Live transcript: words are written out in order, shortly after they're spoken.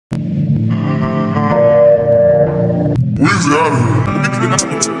I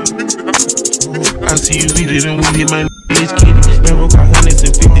see you read it and we hit my bitch kitty. Never got hundreds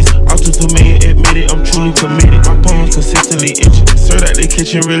and fifties. All to man admit it, I'm truly committed. My palms consistently itching. Served out the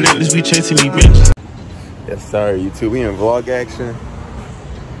kitchen, relentless, we chasing these bitches. Yes, sir, YouTube. We in vlog action.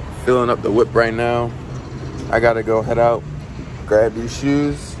 Filling up the whip right now. I gotta go head out, grab these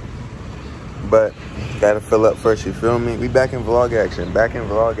shoes, but gotta fill up first, you feel me? We back in vlog action,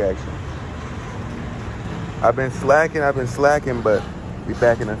 I've been slacking, but we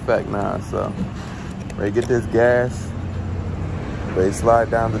back in effect now, so ready to get this gas, ready to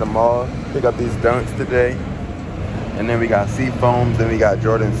slide down to the mall, pick up these dunks today, and then we got Seafoams, then we got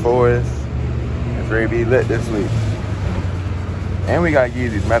Jordan 4s. It's ready to be lit this week. And we got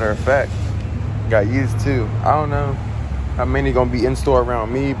Yeezys, matter of fact. Got Yeezys too. I don't know how many gonna be in store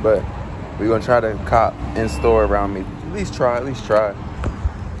around me, but we're gonna try to cop in store around me. At least try.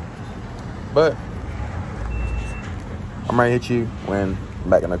 But I might hit you when I'm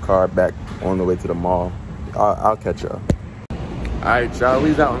back in the car, back on the way to the mall. I'll catch y'all. All right, y'all,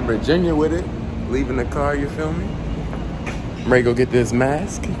 we's out in Virginia with it. Leaving the car, you feel me? I'm ready to go get this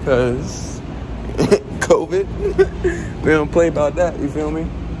mask because COVID. We don't play about that, you feel me?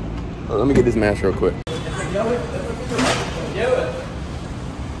 Oh, let me get this mask real quick.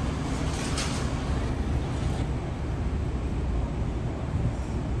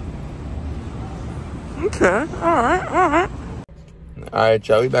 Okay, all right,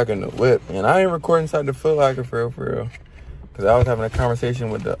 y'all, we back in the whip, and I ain't recording inside the Foot Locker for real, because I was having a conversation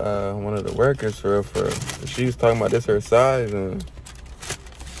with the one of the workers for real. She was talking about this her size, and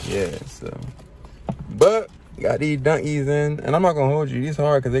yeah, so, but got these dunkies in, and I'm not gonna hold you, these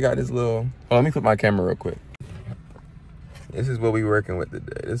hard because they got this little. Oh, let me flip my camera real quick. This is what we working with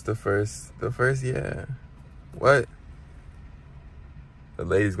today. This is the first, yeah. What? The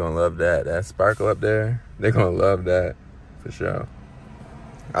ladies gonna love that sparkle up there. They're gonna love that for sure.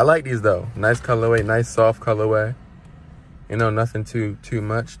 I like these though. Nice colorway, nice soft colorway. You know, nothing too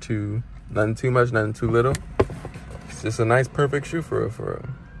much, nothing too much, nothing too little. It's just a nice, perfect shoe for real.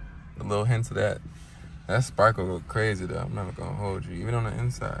 The little hints of that sparkle look crazy though. I'm never gonna hold you. Even on the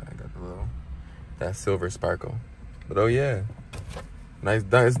inside, I got that silver sparkle. But oh yeah, nice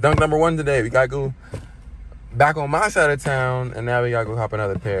dunk. It's dunk number 1 today. We gotta go back on my side of town, and now we gotta go hop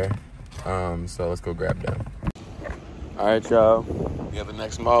another pair. So let's go grab them. All right, y'all. We got the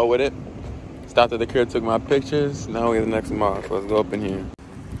next mall with it. Stopped at the crib, took my pictures. Now we got the next mall. So let's go up in here.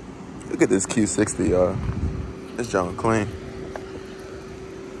 Look at this Q60, y'all. This junk clean.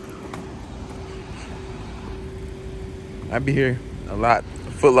 I be here a lot.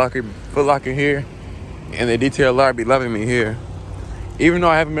 Foot Locker here, and the DTLR be loving me here. Even though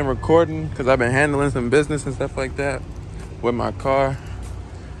I haven't been recording because I've been handling some business and stuff like that with my car,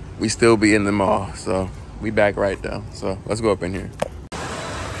 we still be in the mall. So we back right though. So let's go up in here.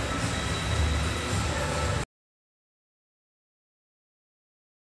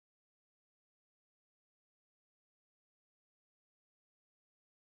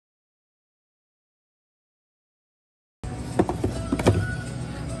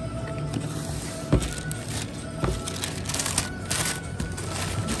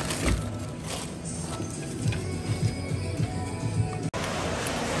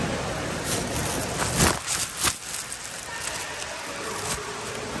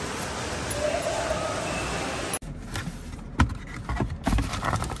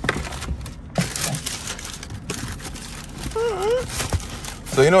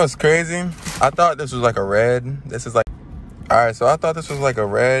 So you know what's crazy? I thought this was like a red. This is like, all right, so I thought this was like a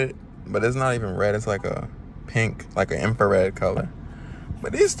red, but it's not even red. It's like a pink, like an infrared color.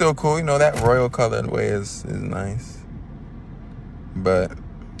 But it's still cool. You know, that royal color way is nice. But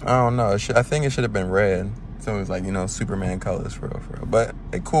I don't know. I think it should have been red. So it was like, you know, Superman colors for real. But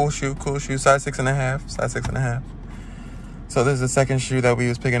a cool shoe, size 6.5. So this is the second shoe that we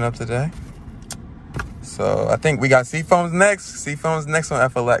was picking up today. So I think we got Seafoams next. Seafoams next on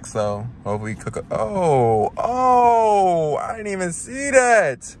FLX. So hopefully cook up. Oh, I didn't even see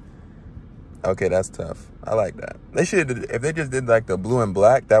that. Okay, that's tough. I like that. They should, if they just did like the blue and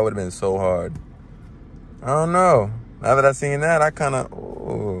black, that would have been so hard. I don't know. Now that I seen that, I kind of,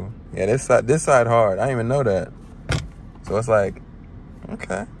 oh yeah, this side hard. I didn't even know that. So it's like,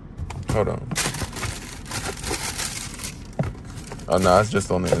 okay, hold on. Oh no, it's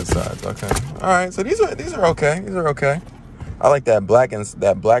just on the inside. Okay. All right. So these are okay. These are okay. I like that black and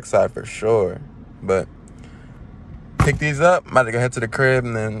that black side for sure. But pick these up. I'm about to go head to the crib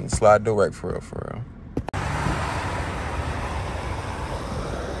and then slide to work for real.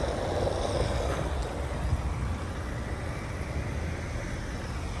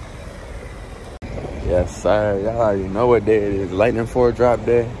 Yes, sir. Y'all already know what day it is. Lightning 4 drop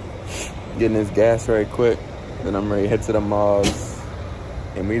day. Getting this gas right quick. Then I'm ready to head to the malls.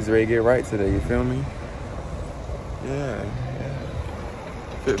 And we just ready to get right today, you feel me? Yeah.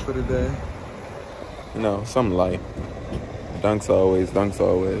 Fit for the day. You know, something light. Dunks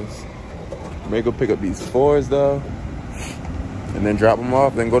always. Maybe go pick up these 4s though. And then drop them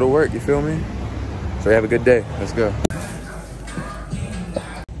off, then go to work, you feel me? So have a good day. Let's go.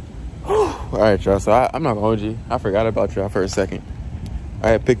 All right, y'all. So I'm not gonna hold you. I forgot about y'all for a second. I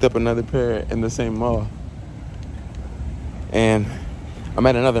had picked up another pair in the same mall. And I'm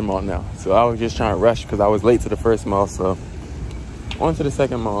at another mall now. So I was just trying to rush because I was late to the first mall. So on to the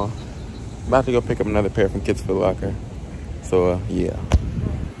second mall. About to go pick up another pair from Kids Foot Locker. So yeah.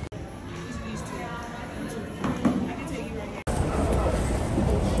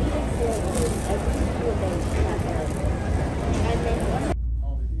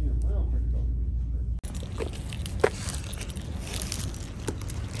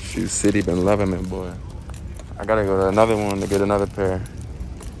 Shoe City been loving it, boy. I gotta go to another one to get another pair.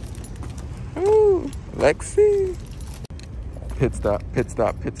 Ooh, Lexi. Pit stop.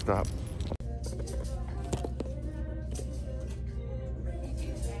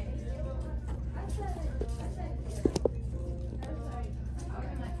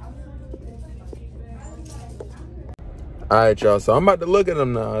 All right, y'all. So I'm about to look at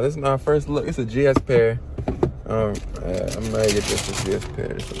them now. This is my first look. It's a GS pair. I'm ready to get this GS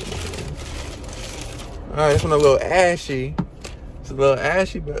pair. All right, this one a little ashy. It's a little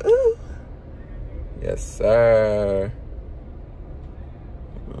ashy, but ooh. Yes, sir.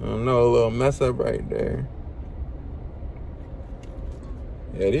 I don't know, a little mess up right there.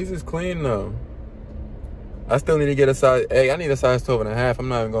 Yeah, these is clean though. I still need to get a size. Hey, I need a size 12 and a half. I'm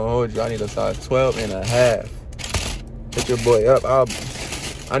not even gonna hold you. I need a size 12 and a half. Hit your boy up.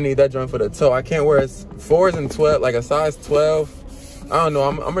 I need that joint for the toe. I can't wear 4s and 12, like a size 12. I don't know.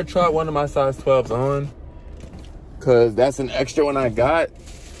 I'm gonna try one of my size 12s on, cause that's an extra one I got.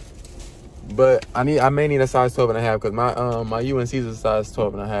 But I may need a size 12 and a half, cause my UNC is a size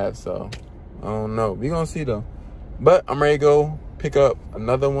 12 and a half. So I don't know. We gonna see though. But I'm ready to go pick up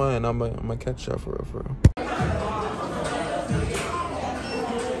another one, and I'm gonna catch y'all for real.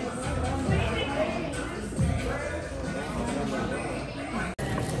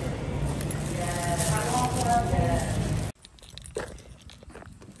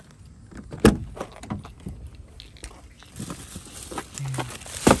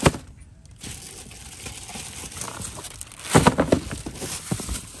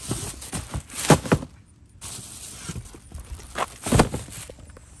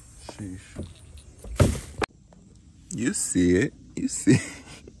 You see it. You see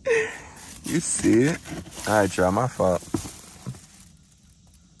it. All right, y'all. My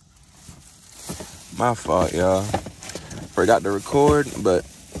fault, y'all. Forgot to record, but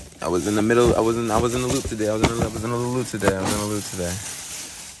I was in the middle. I was in the loop today. I was in a loop today.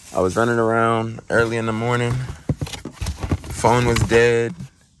 I was running around early in the morning. Phone was dead,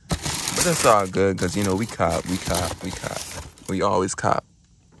 but it's all good because you know we cop. We always cop.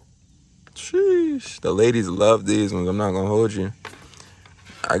 Sheesh. The ladies love these ones. I'm not gonna hold you.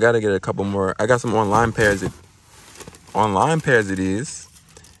 I gotta get a couple more. I got some online pairs it is.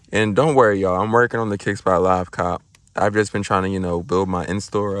 And don't worry, y'all. I'm working on the Kickspot Live cop. I've just been trying to, you know, build my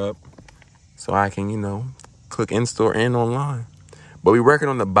in-store up so I can, you know, click in-store and online. But we're working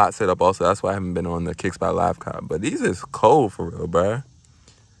on the bot setup also. That's why I haven't been on the Kickspot Live cop. But these is cold for real, bruh.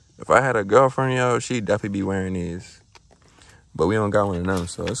 If I had a girlfriend, yo, she'd definitely be wearing these. But we don't got one of them,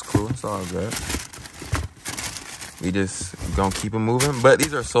 so it's cool. It's all good. We just gonna keep them moving. But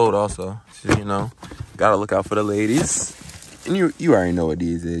these are sold also. So, you know, gotta look out for the ladies. And you already know what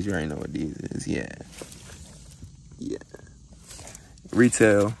these is. Yeah.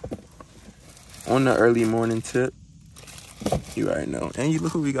 Retail. On the early morning tip. You already know. And you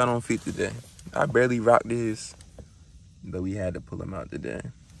look what we got on feet today. I barely rock these. But we had to pull them out today.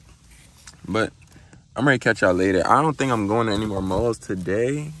 But I'm ready to catch y'all later. I don't think I'm going to any more malls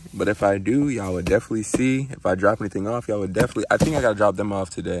today. But if I do, y'all would definitely see. If I drop anything off, y'all would definitely. I think I gotta drop them off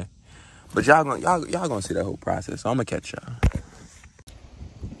today. But y'all gonna see that whole process. So I'm gonna catch y'all.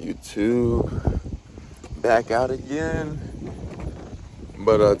 YouTube, back out again.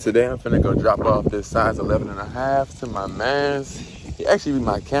 But today I'm finna go drop off this size 11 and a half to my mans. He actually be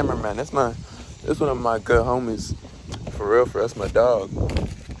my cameraman. That's one of my good homies. For real, that's my dog.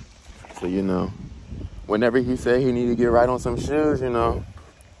 So you know, whenever he say he need to get right on some shoes, you know,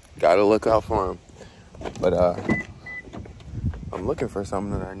 gotta look out for him. But I'm looking for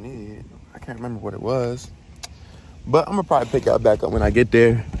something that I need. I can't remember what it was. But I'm gonna probably pick y'all back up when I get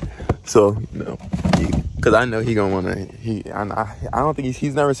there. So, you know, Cause I know he gonna wanna. I don't think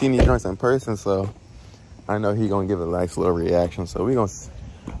he's never seen these joints in person, so I know he gonna give a nice little reaction. So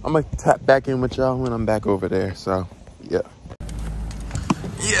I'm gonna tap back in with y'all when I'm back over there. So yeah.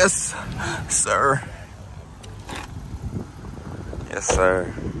 Yes, sir. Yes,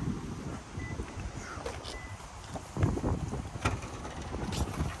 sir.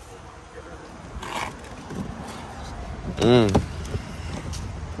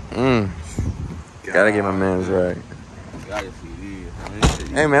 Gotta get my man's right.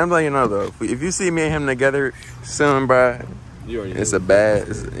 Hey man, I'm letting you know though. If you see me and him together soon, bro, it's a bad.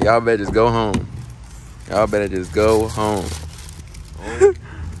 Y'all better just go home. Y'all better just go home. Oh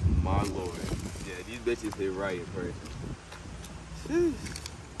my lord. Yeah, these bitches hit right in person. Sheesh.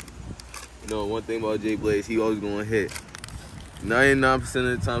 You know, one thing about Justblaze, he always gonna hit. 99%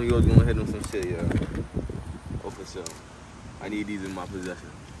 of the time, he always gonna hit on some shit, yo. Oh, for sure. I need these in my possession.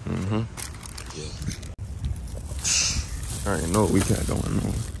 Yeah. I already know what we got going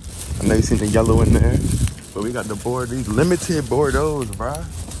on. I know you seen the yellow in there, but we got these limited Bordeaux, bro.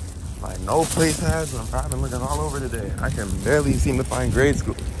 Like no place has them. I've been looking all over today. I can barely seem to find grade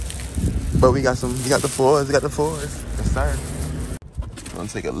school. But we got the fours. Yes, sir. I'm gonna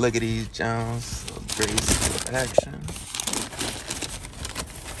take a look at these Jones. Grade school action.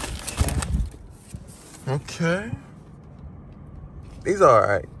 Okay. These are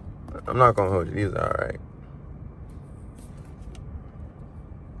alright. I'm not gonna hold you. These are alright.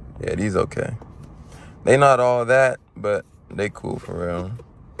 Yeah, these okay. They not all that, but they cool for real.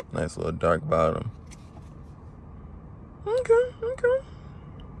 Nice little dark bottom. Okay.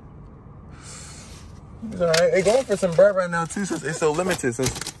 It's alright. They going for some bread right now too, since it's so limited.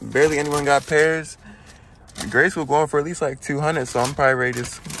 Since barely anyone got pairs. Grace will going for at least like 200, so I'm probably ready to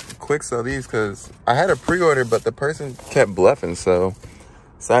just quick sell these because I had a pre-order, but the person kept bluffing. So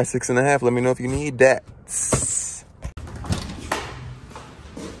size 6.5. Let me know if you need that.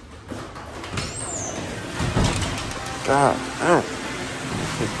 God damn.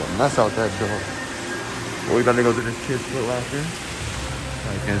 Take the mess out that door. Well, we about to go to this kid's Foot Locker.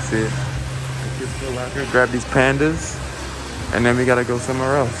 I can't see it. Kid's Foot Locker. Grab these pandas. And then we gotta go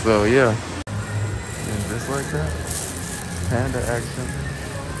somewhere else. So yeah. And just like that. Panda action.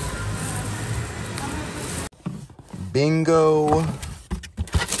 Bingo.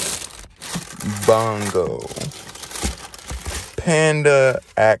 Bongo. Panda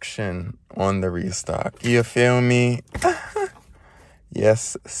action on the restock. You feel me?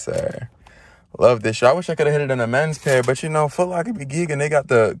 Yes, sir. Love this shit. I wish I could have hit it in a men's pair, but you know, Foot Locker be geeking. They got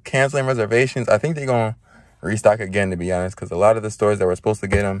the canceling reservations. I think they're going to restock again, to be honest, because a lot of the stores that were supposed to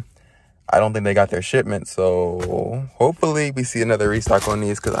get them, I don't think they got their shipment. So hopefully we see another restock on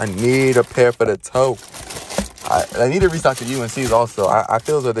these because I need a pair for the toe. I need to restock the UNCs also. I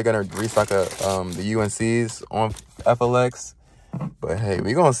feel as though they're going to restock the UNCs on FLX. But hey,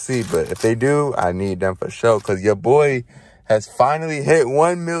 we gonna see. But if they do, I need them for sure. Because your boy has finally hit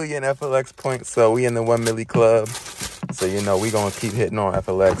 1 million FLX points. So we in the 1 milli club. So, you know, we gonna keep hitting on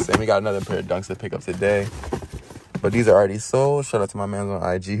FLX. And we got another pair of dunks to pick up today. But these are already sold. Shout out to my man on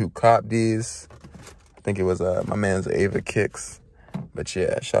IG who copped these. I think it was my man's Ava Kicks. But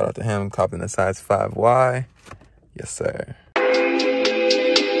yeah, shout out to him copping the size 5Y. Yes, sir.